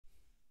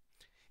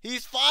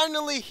He's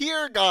finally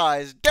here,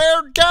 guys.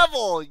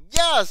 Daredevil.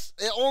 Yes,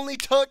 it only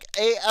took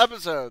 8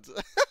 episodes.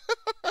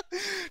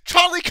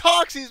 Charlie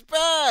Cox, he's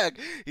back.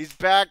 He's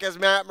back as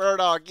Matt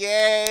Murdock.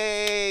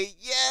 Yay!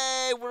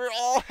 Yay! We're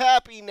all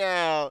happy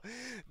now.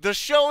 The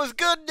show is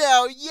good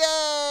now.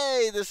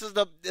 Yay!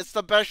 It's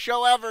the best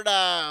show ever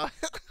now.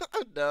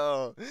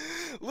 No.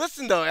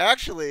 Listen though,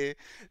 actually,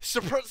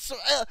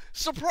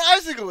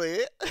 surprisingly,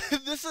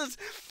 this is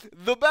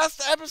the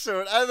best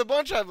episode out of the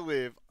bunch, I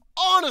believe.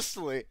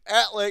 Honestly,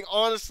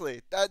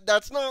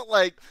 that's not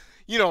like,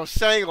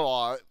 saying a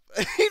lot,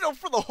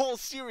 for the whole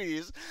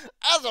series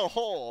as a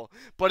whole,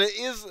 but it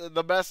is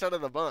the best out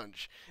of the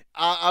bunch.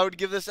 I would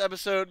give this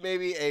episode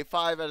maybe a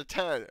 5 out of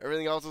 10.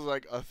 Everything else is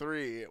like a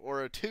 3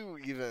 or a 2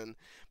 even.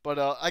 But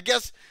I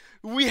guess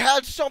we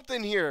had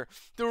something here.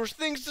 There were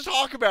things to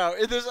talk about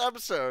in this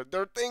episode.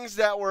 There are things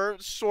that were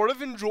sort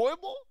of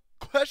enjoyable.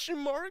 Question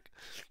mark.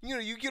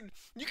 You could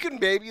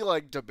maybe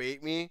like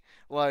debate me,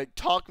 like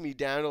talk me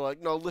down to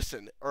like, no,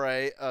 listen, all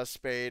right,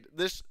 Spade,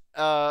 this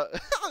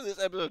this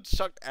episode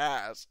sucked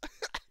ass.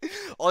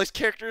 All these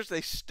characters,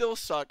 they still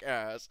suck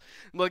ass.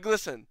 I'm like,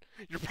 listen,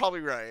 you're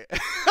probably right.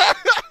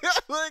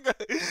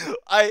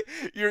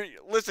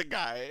 Listen,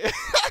 guy.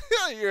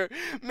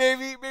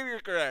 Maybe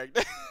you're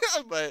correct.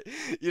 But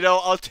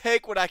I'll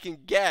take what I can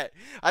get.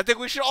 I think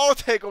we should all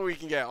take what we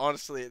can get,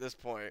 honestly, at this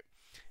point.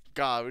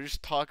 God, we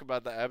just talk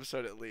about the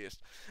episode at least.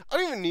 I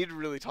don't even need to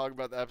really talk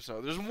about the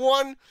episode. There's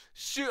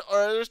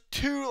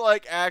two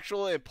like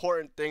actual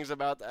important things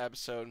about the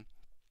episode.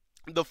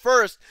 The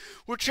first,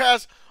 which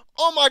has,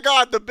 oh my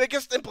god, the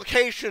biggest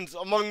implications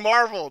among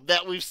Marvel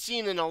that we've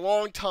seen in a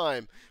long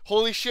time.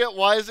 Holy shit,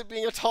 why is it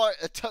being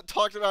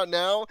talked about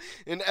now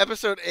in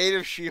episode 8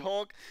 of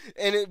She-Hulk?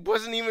 And it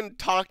wasn't even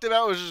talked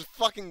about, it was just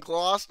fucking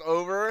glossed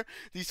over.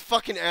 These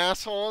fucking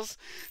assholes.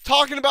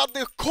 Talking about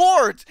the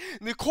Accords!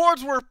 And the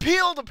Accords were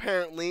repealed,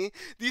 apparently.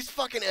 These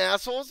fucking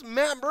assholes.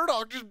 Matt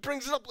Murdock just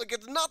brings it up like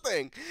it's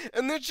nothing.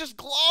 And then it's just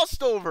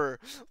glossed over.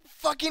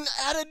 Fucking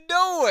out of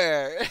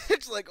nowhere.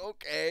 It's like,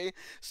 okay.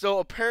 So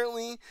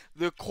apparently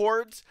the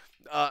Accords,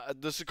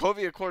 the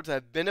Sokovia Accords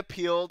have been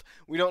appealed.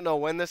 We don't know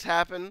when this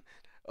happened.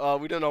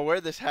 We don't know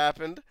where this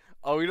happened.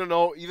 We don't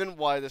know even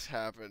why this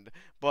happened.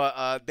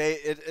 But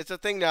it's a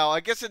thing now. I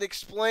guess it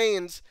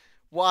explains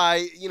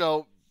why,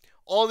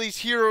 all these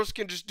heroes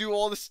can just do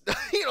all this,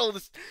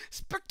 this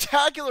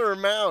spectacular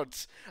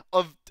amounts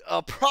of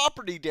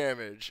property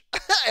damage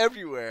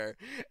everywhere,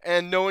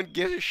 and no one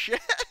gives a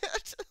shit.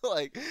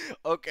 Like,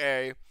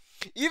 okay.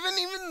 Even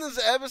in this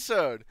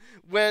episode,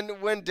 when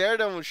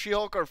Daredevil and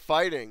She-Hulk are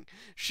fighting,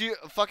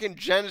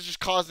 Jen is just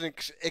causing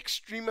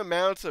extreme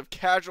amounts of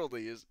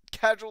casualties.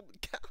 I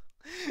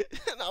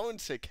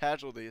wouldn't say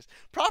casualties.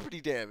 Property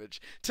damage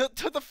to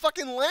the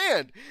fucking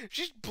land.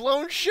 She's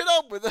blowing shit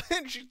up with it,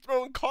 and she's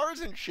throwing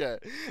cars and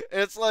shit.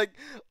 And it's like,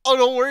 oh,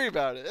 don't worry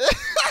about it.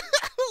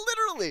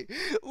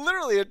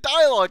 Literally a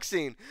dialogue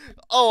scene.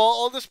 Oh,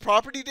 all this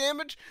property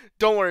damage?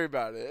 Don't worry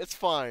about it. It's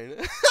fine.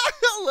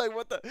 Like,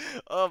 what the?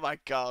 Oh my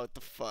god, what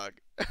the fuck?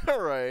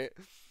 Alright.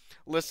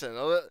 Listen,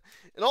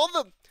 and all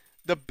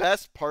the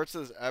best parts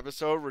of this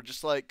episode were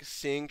just like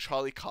seeing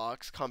Charlie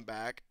Cox come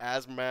back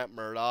as Matt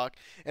Murdock.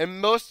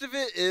 And most of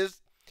it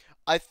is,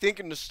 I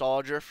think,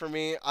 nostalgia for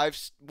me. I've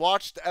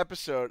watched the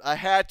episode. I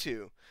had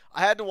to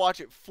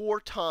watch it 4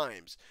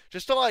 times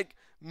just to like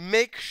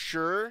make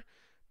sure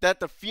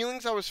that the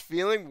feelings I was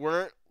feeling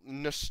weren't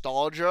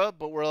nostalgia,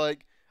 but were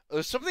like,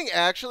 is something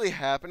actually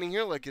happening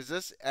here? Like, is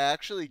this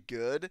actually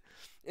good?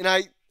 And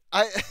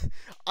I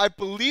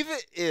believe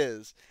it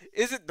is.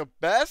 Is it the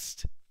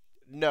best?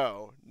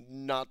 No,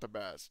 not the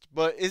best.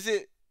 But is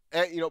it,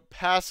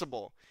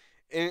 passable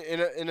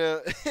in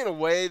a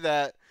way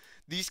that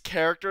these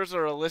characters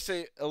are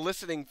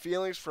eliciting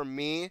feelings from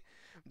me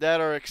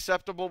that are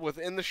acceptable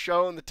within the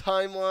show and the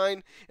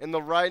timeline and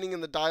the writing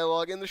and the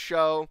dialogue in the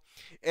show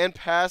and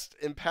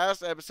in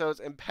past episodes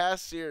and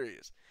past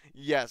series?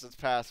 Yes, it's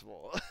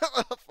passable.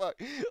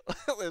 Fuck.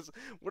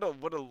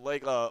 What a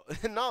like not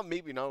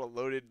a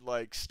loaded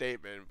like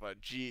statement,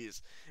 but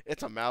geez,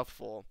 it's a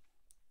mouthful.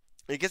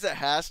 I guess it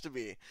has to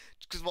be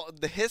because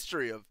the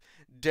history of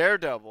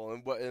Daredevil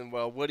and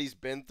what he's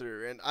been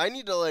through, and I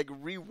need to like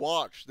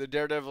rewatch the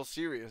Daredevil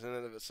series in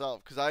and of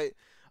itself because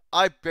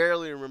I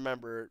barely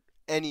remember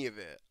any of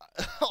it.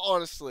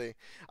 Honestly,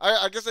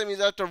 I guess that means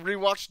I have to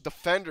rewatch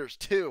Defenders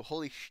too.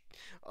 Holy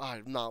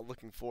I'm not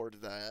looking forward to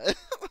that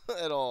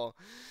at all.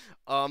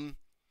 But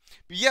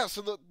yeah,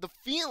 so the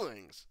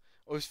feelings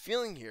I was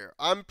feeling here,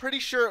 I'm pretty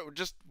sure it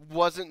just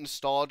wasn't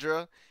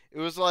nostalgia. It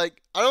was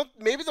like,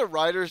 maybe the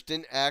writers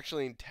didn't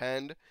actually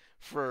intend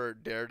for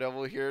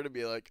Daredevil here to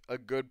be like a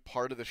good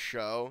part of the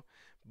show,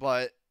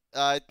 but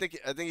I think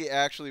it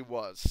actually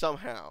was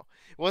somehow.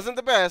 It wasn't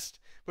the best,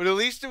 but at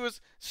least it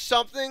was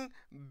something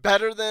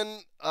better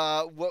than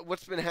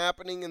what's been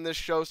happening in this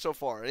show so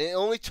far. And it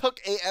only took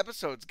 8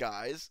 episodes,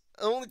 guys.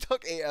 It only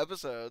took 8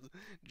 episodes.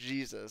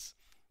 Jesus.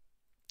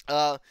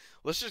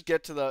 Let's just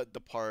get to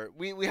the part.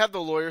 We have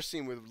the lawyer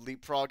scene with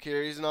Leapfrog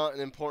here. He's not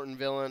an important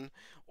villain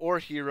or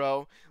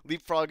hero.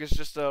 Leapfrog is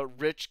just a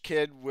rich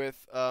kid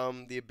with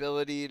the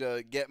ability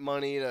to get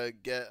money, to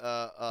get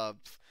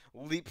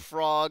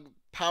leapfrog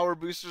power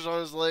boosters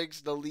on his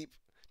legs to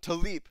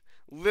leap.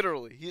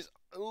 Literally, he's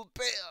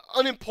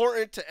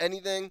unimportant to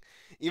anything,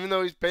 even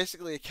though he's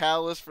basically a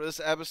catalyst for this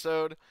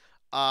episode.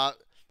 Uh,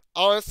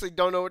 Honestly,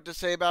 don't know what to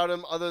say about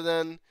him other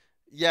than,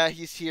 yeah,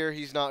 he's here.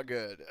 He's not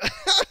good.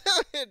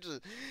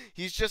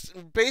 He's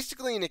just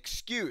basically an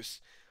excuse.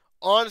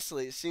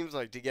 Honestly, it seems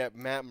like, to get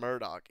Matt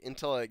Murdock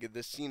into like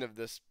the scene of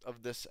this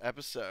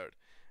episode,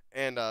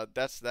 and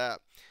that's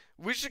that.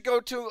 We should go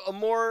to a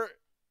more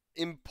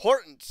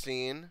important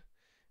scene.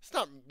 It's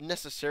not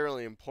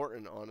necessarily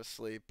important,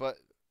 honestly, but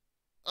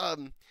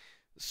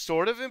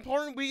sort of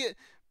important. We get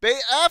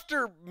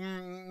after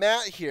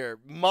Matt here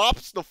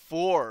mops the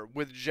floor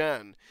with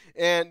Jen,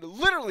 and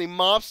literally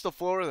mops the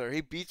floor with her.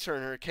 He beats her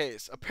in her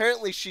case.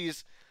 Apparently,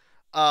 she's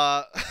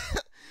uh,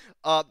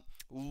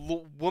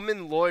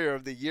 woman lawyer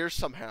of the year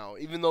somehow,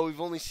 even though we've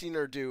only seen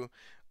her do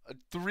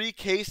 3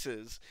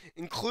 cases,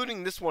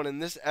 including this one in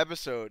this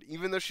episode,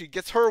 even though she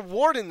gets her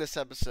award in this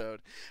episode.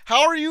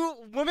 How are you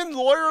woman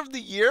lawyer of the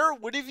year?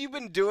 What have you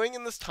been doing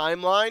in this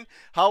timeline?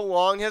 How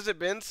long has it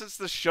been since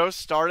the show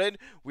started?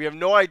 We have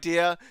no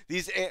idea.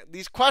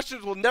 These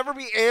questions will never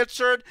be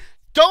answered.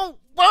 Don't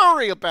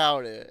worry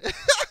about it.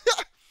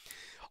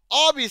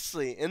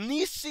 Obviously, in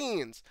these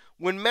scenes,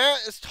 when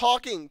Matt is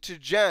talking to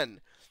Jen,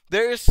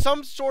 there is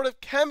some sort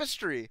of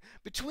chemistry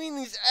between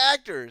these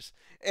actors,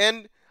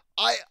 and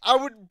I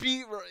would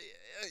be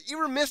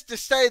remiss to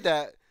say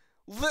that.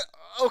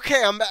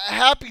 Okay, I'm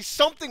happy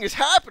something is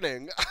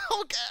happening.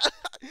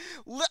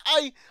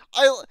 Okay,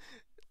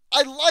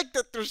 I like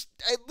that there's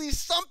at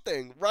least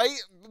something, right?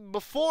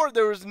 Before,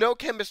 there was no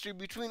chemistry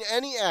between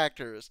any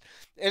actors,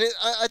 and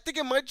I think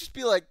it might just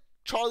be like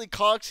Charlie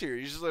Cox here.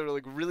 He's just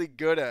like really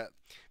good at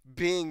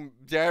being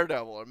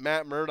Daredevil or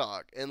Matt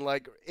Murdock, and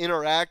like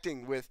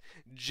interacting with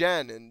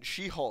Jen and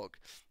She-Hulk,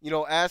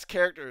 as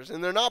characters,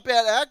 and they're not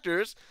bad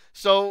actors,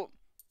 so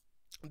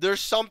there's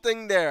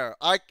something there.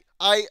 I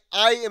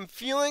am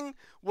feeling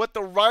what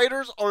the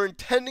writers are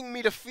intending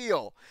me to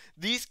feel.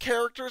 These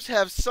characters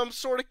have some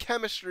sort of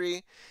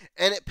chemistry,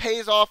 and it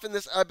pays off in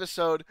this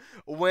episode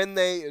when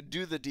they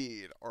do the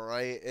deed. All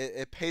right,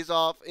 it pays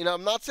off.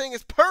 I'm not saying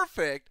it's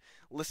perfect.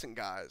 Listen,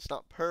 guys, it's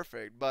not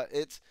perfect, but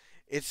it's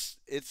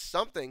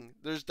something.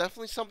 There's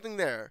definitely something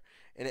there,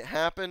 and it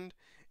happened,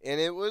 and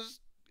it was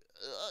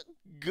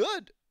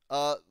good.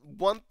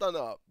 One thumb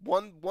up.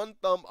 One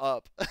thumb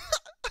up.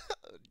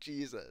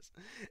 Jesus,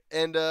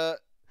 and it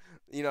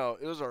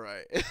was all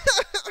right.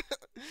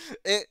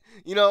 it,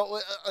 you know,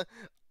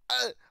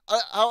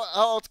 how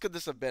else could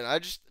this have been?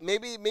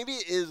 Maybe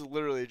it is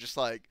literally just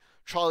like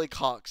Charlie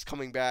Cox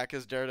coming back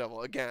as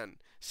Daredevil again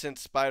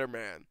since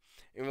Spider-Man,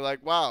 and we're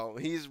like, wow,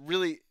 he's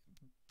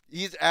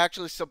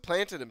actually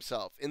supplanted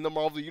himself in the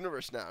Marvel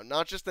universe now.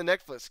 Not just the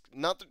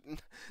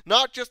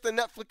not just the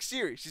Netflix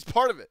series. He's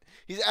part of it.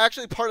 He's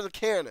actually part of the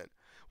canon,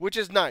 which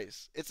is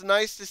nice. It's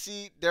nice to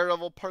see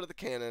Daredevil part of the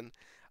canon.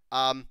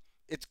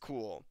 It's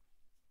cool.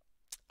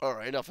 All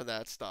right, enough of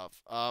that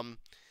stuff. That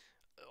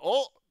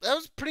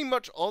was pretty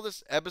much all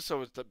this episode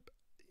was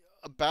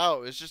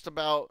about. It's just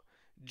about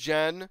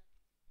Jen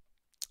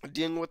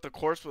dealing with the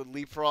course with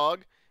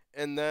Leapfrog,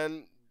 and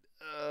then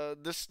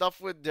this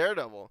stuff with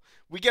Daredevil.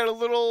 We get a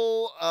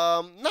little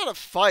not a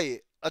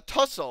fight, a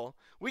tussle.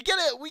 We get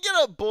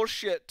a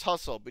bullshit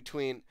tussle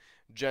between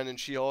Jen and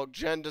She-Hulk.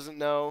 Jen doesn't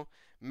know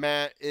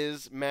Matt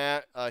is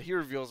Matt. He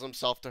reveals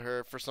himself to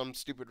her for some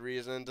stupid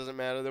reason. Doesn't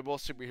matter. They're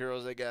both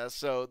superheroes, I guess,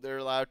 so they're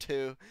allowed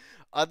to.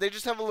 They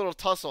just have a little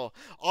tussle.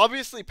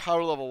 Obviously,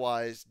 power level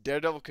wise,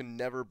 Daredevil can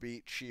never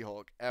beat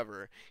She-Hulk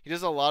ever. He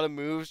does a lot of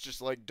moves,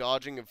 just like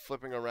dodging and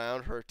flipping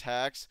around her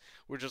attacks,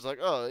 which is like,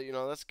 oh,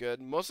 that's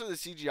good. Most of the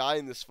CGI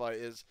in this fight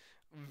is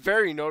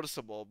very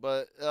noticeable,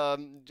 but at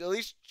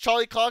least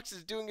Charlie Cox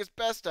is doing his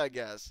best, I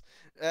guess,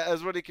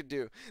 as what he could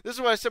do. This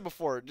is what I said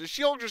before. The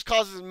She-Hulk just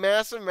causes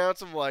massive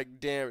amounts of like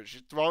damage.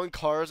 She's throwing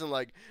cars and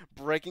like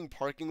breaking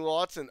parking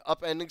lots and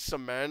upending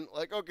cement.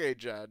 Like, okay,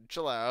 Jed,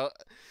 chill out.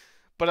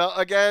 But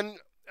again,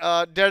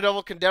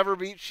 Daredevil can never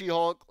beat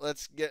She-Hulk.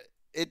 Let's get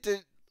it.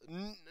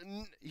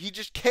 He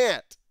just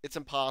can't. It's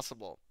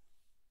impossible.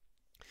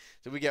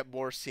 So we get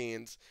more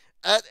scenes.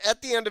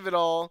 At the end of it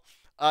all,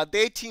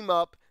 they team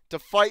up to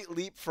fight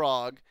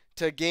Leapfrog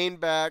to gain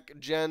back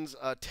Jen's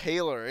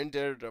tailor and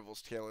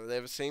Daredevil's tailor. They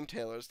have the same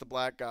tailor. It's the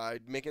black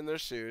guy making their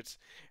suits,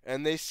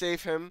 and they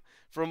save him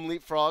from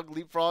Leapfrog.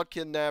 Leapfrog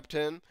kidnapped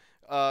him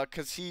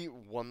because he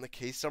won the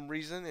case some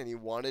reason, and he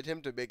wanted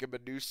him to make him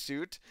a new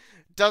suit.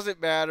 Doesn't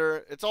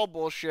matter. It's all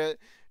bullshit.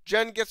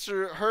 Jen gets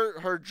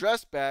her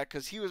dress back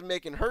because he was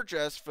making her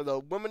dress for the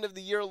Woman of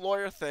the Year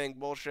lawyer thing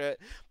bullshit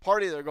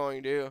party they're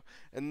going to,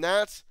 and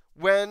that's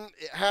when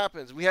it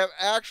happens. We have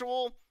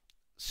actual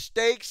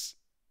stakes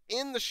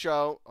in the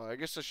show. Oh, I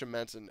guess I should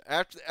mention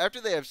after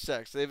they have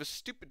sex, they have a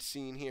stupid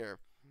scene here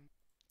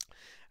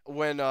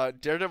when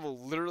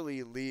Daredevil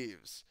literally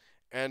leaves,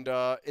 and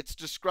it's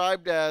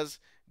described as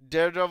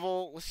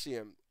Daredevil. Let's see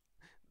him.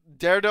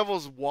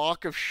 Daredevil's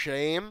walk of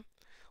shame.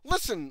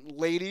 Listen,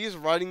 ladies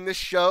writing this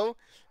show,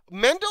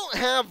 men don't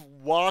have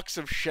walks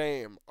of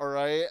shame,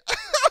 alright?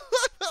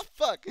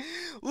 Fuck.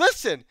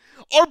 Listen,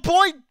 our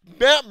boy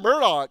Matt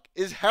Murdock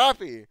is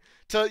happy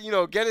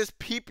to, get his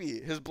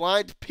peepee, his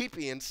blind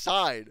peepee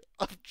inside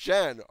of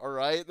Jen,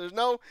 alright? There's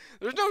no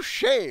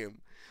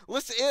shame.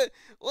 Listen,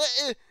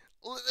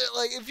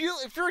 like if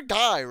you're a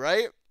guy,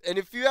 right? And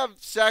if you have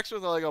sex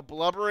with like a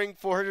blubbering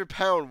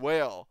 400-pound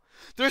whale,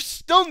 there's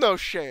still no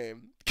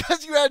shame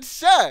because you had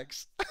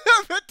sex.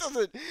 It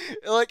doesn't,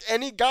 like,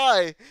 any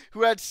guy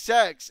who had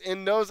sex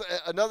and knows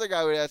another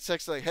guy who had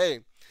sex, like,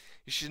 hey,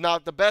 she's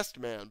not the best,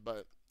 man,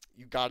 but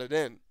you got it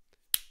in.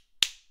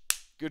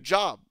 Good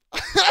job.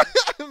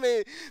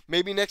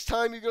 Maybe next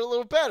time you get a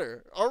little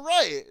better. All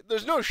right.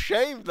 There's no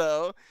shame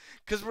though,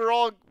 because we're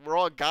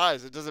all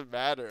guys. It doesn't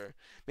matter.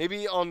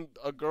 Maybe on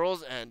a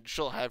girl's end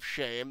she'll have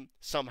shame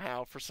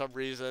somehow for some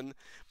reason,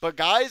 but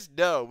guys,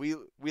 no. We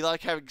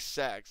like having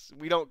sex.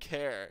 We don't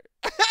care.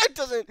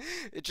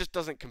 It just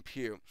doesn't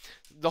compute.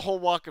 The whole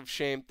walk of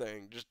shame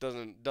thing just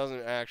doesn't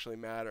actually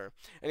matter.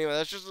 Anyway,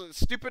 that's just a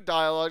stupid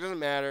dialogue. Doesn't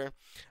matter.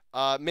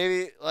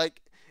 Maybe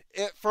like.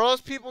 For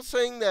us people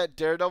saying that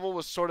Daredevil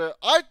was sort of,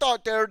 I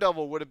thought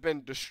Daredevil would have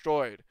been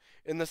destroyed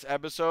in this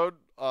episode,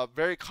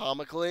 very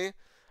comically.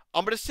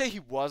 I'm gonna say he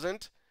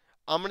wasn't.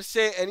 I'm gonna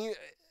say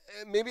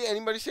maybe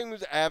anybody saying he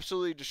was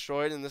absolutely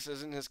destroyed and this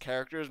isn't his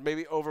character is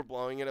maybe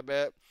overblowing it a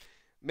bit.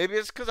 Maybe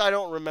it's because I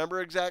don't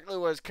remember exactly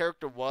what his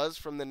character was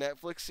from the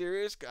Netflix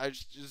series.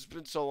 It's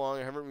been so long,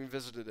 I haven't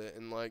revisited it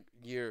in like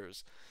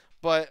years.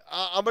 But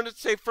I'm going to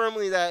say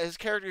firmly that his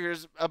character here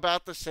is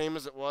about the same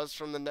as it was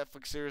from the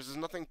Netflix series. There's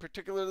nothing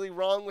particularly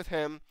wrong with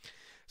him.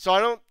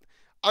 So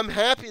I'm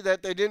happy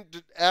that they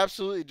didn't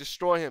absolutely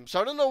destroy him. So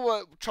I don't know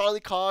what Charlie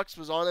Cox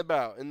was on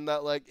about in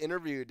that like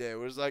interview day. It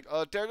was like,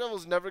 oh,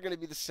 Daredevil's never going to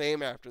be the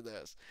same after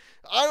this.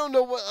 I don't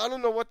know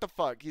what the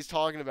fuck he's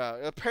talking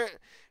about. Apparently,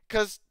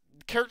 because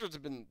characters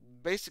have been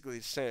basically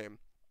the same.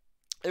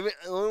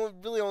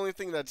 The only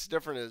thing that's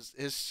different is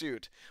his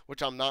suit,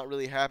 which I'm not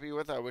really happy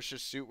with. I wish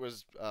his suit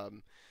was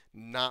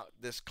not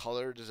this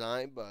color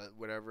design, but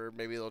whatever.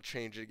 Maybe they'll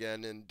change it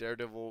again in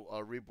Daredevil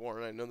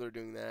Reborn. I know they're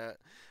doing that.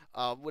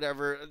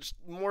 Whatever. Just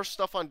more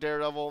stuff on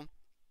Daredevil.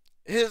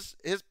 His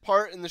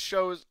part in the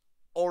show is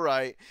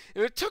alright.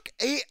 And it took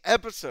 8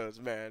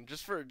 episodes, man,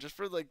 just for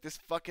like this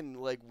fucking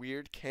like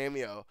weird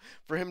cameo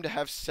for him to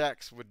have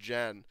sex with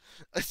Jen.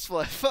 It's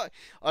like, fuck.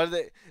 Are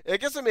they? I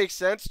guess it makes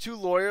sense. 2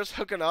 lawyers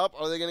hooking up.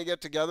 Are they gonna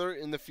get together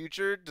in the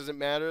future? Does it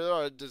matter though?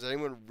 Or does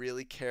anyone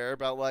really care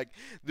about like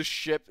the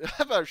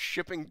about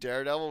shipping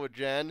Daredevil with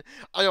Jen?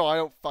 I know I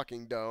don't.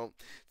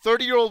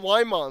 30-year-old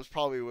wine moms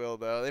probably will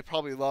though. They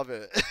probably love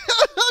it.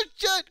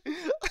 Jen.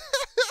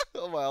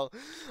 Oh well.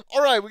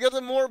 All right, we got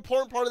the more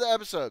important part of the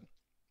episode.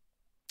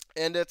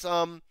 And it's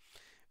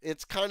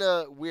kind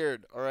of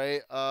weird, all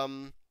right?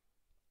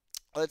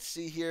 Let's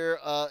see here.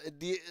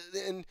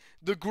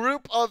 The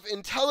group of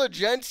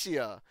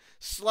intelligentsia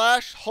 /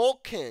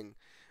 Hulk King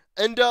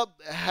end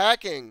up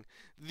hacking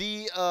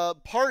the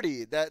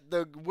party that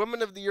the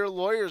Women of the Year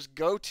lawyers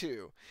go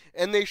to,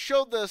 and they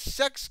show the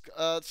sex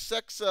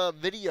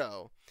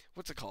video.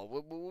 What's it called?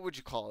 What would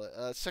you call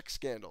it? Sex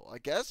scandal, I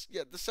guess.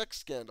 Yeah, the sex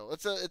scandal.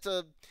 It's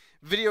a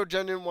video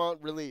Jen didn't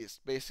want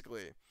released,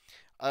 basically.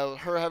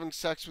 Her having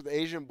sex with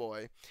Asian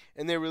boy,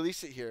 and they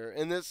release it here,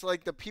 and it's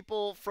like the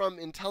people from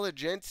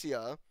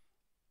intelligentsia,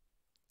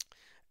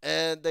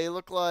 and they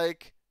look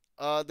like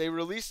they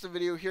released the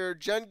video here.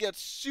 Jen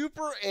gets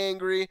super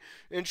angry,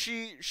 and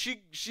she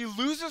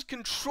loses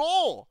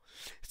control.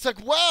 It's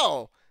like,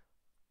 wow,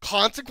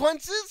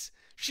 consequences.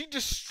 She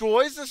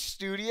destroys the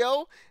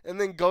studio and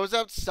then goes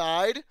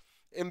outside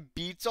and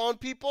beats on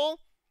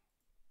people,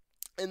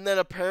 and then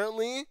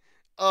apparently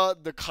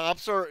the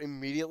cops are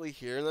immediately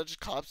here, and they're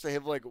just cops. They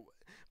have like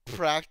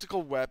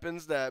practical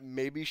weapons that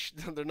maybe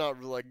they're not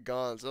really like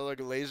guns. They're like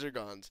laser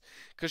guns,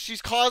 because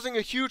she's causing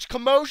a huge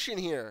commotion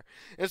here.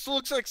 And so it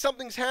looks like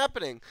something's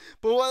happening.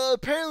 But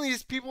apparently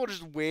these people are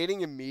just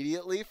waiting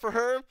immediately for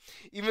her,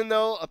 even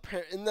though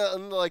in the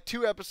like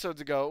 2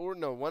 episodes ago, or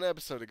no, 1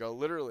 episode ago,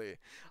 literally,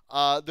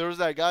 there was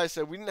that guy who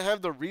said we didn't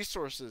have the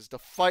resources to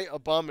fight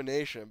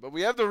Abomination, but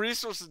we have the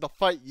resources to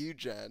fight you,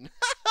 Jen.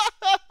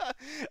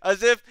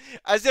 As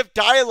if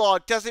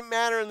dialogue doesn't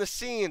matter in the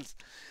scenes.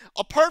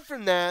 Apart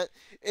from that,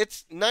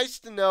 it's nice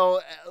to know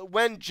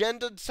when Jen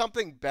did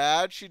something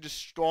bad, she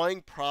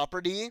destroying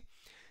property,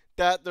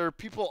 that there are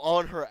people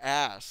on her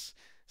ass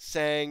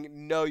saying,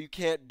 no, you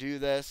can't do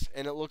this,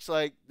 and it looks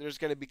like there's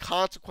going to be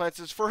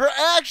consequences for her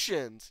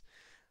actions.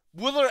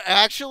 Will there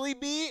actually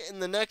be in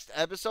the next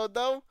episode,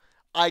 though?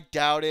 I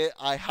doubt it.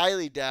 I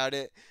highly doubt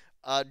it.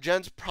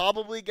 Jen's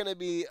probably going to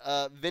be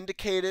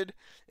vindicated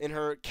in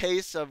her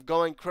case of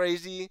going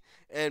crazy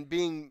and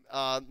being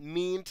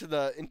mean to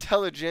the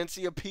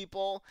intelligentsia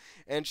people,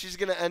 and she's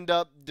going to end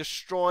up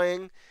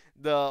destroying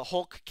the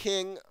Hulk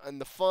King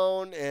and the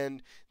phone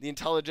and the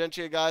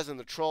intelligentsia guys and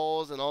the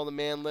trolls and all the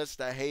man lists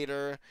that hate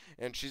her,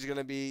 and she's going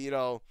to be,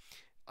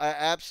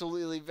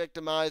 absolutely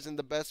victimized in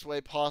the best way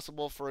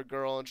possible for a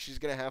girl, and she's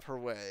going to have her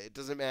way. It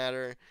doesn't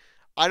matter.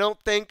 I don't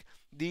think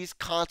these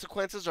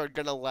consequences are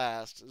gonna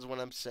last, is what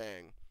I'm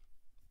saying.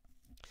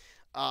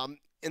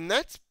 And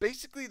that's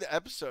basically the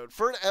episode.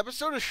 For an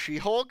episode of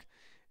She-Hulk,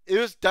 it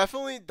was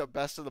definitely the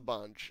best of the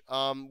bunch.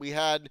 We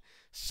had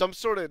some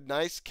sort of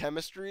nice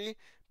chemistry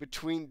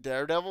between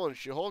Daredevil and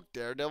She-Hulk.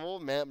 Daredevil,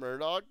 Matt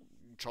Murdock,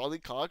 Charlie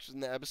Cox was in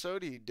the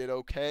episode. He did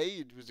okay.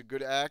 He was a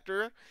good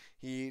actor.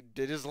 He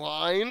did his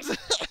lines.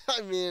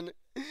 I mean,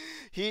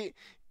 he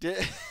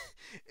did.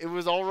 It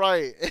was all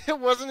right. It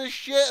wasn't as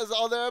shit as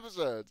all the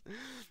episodes.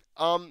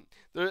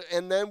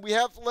 And then we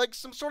have like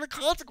some sort of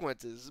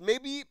consequences.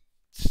 Maybe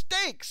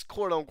stakes,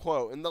 quote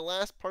unquote, in the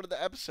last part of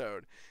the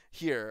episode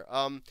here.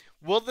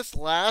 Will this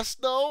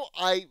last though?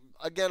 I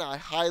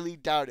highly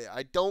doubt it.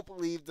 I don't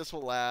believe this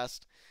will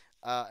last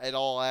at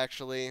all,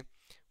 actually,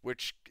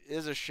 which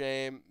is a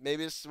shame.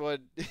 Maybe this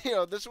would,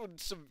 this would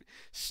some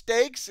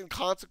stakes and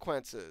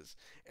consequences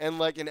and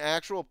like an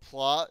actual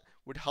plot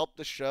would help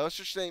the show. It's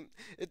just saying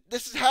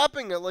this is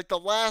happening at like the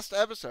last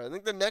episode. I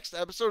think the next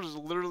episode is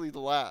literally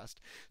the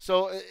last.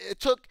 So it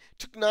took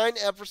 9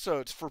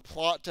 episodes for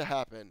plot to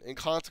happen and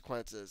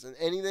consequences and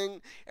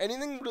anything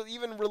even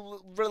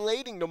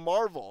relating to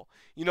Marvel.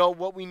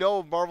 What we know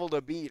of Marvel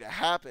to be to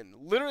happen.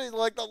 Literally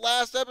like the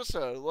last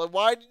episode. Like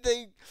why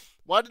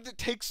did it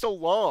take so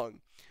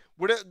long?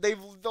 The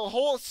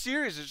whole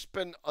series has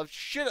been a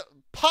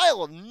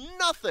pile of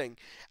nothing.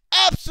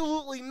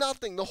 Absolutely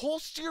nothing. The whole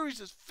series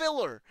is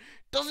filler.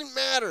 Doesn't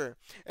matter.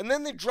 And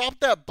then they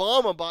dropped that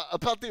bomb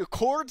about the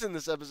Accords in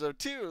this episode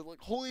too. Like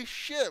holy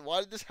shit,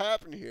 why did this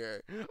happen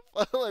here?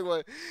 Like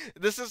what?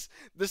 This is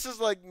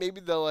like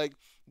maybe the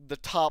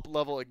top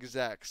level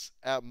execs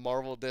at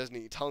Marvel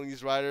Disney telling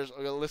these writers,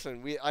 okay,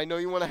 listen, I know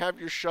you want to have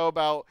your show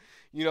about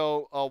a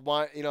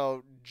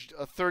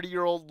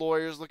 30-year-old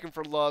lawyers looking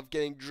for love,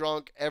 getting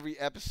drunk every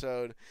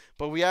episode,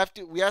 but we have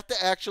to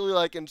actually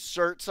like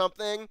insert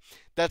something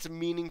that's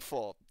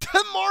meaningful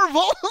to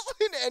Marvel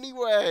in any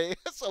way.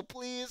 So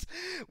please,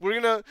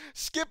 we're gonna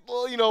skip.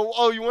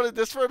 Oh, you wanted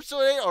this for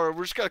episode 8, or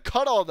we're just gonna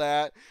cut all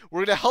that.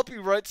 We're gonna help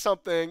you write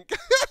something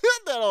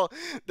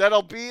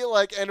that'll be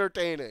like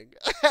entertaining.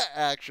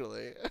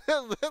 Actually,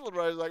 the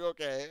writer's like,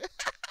 okay.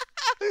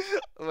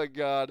 Oh my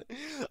god,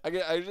 I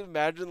just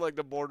imagine like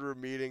the boardroom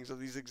meetings of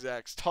these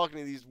execs talking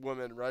to these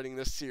women writing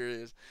this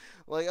series,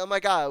 like, oh my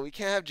god, we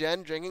can't have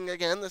Jen drinking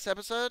again this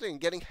episode and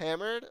getting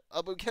hammered,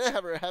 but we can't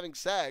have her having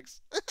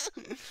sex.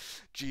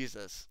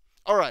 Jesus.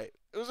 All right,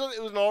 it was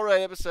an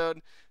alright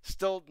episode,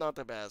 still not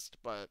the best,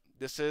 but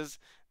this is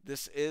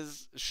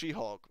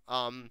She-Hulk.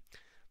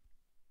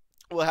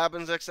 What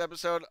happens next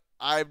episode?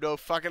 I have no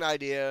fucking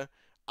idea.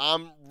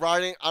 I'm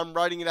writing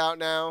it out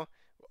now.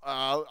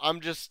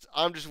 I'm just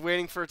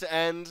waiting for it to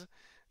end.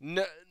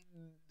 No,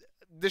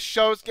 this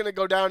show's gonna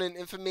go down in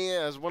infamy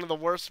as one of the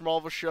worst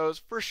Marvel shows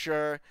for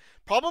sure.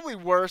 Probably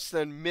worse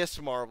than Miss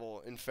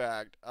Marvel. In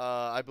fact,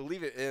 I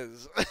believe it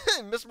is.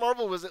 Miss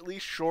Marvel was at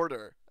least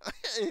shorter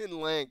in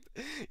length.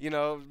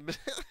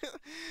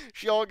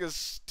 She-Hulk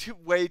is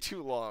way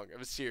too long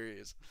of a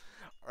series.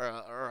 All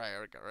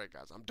right,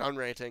 guys. I'm done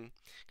ranting. You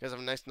guys have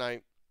a nice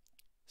night.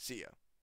 See ya.